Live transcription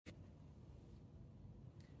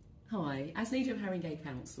Hi, as leader of Haringey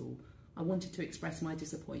Council, I wanted to express my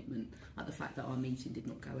disappointment at the fact that our meeting did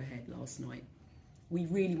not go ahead last night. We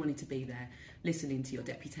really wanted to be there, listening to your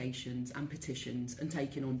deputations and petitions and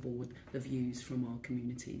taking on board the views from our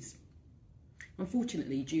communities.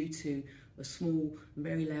 Unfortunately, due to a small and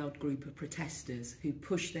very loud group of protesters who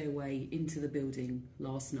pushed their way into the building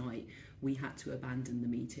last night, we had to abandon the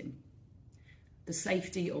meeting. The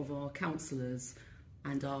safety of our councillors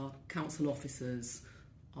and our council officers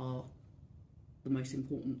are the most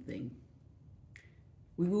important thing.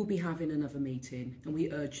 We will be having another meeting, and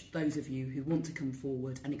we urge those of you who want to come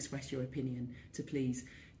forward and express your opinion to please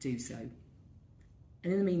do so.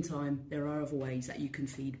 And in the meantime, there are other ways that you can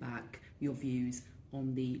feed back your views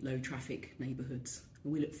on the low traffic neighbourhoods,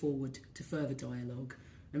 and we look forward to further dialogue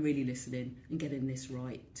and really listening and getting this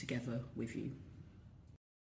right together with you.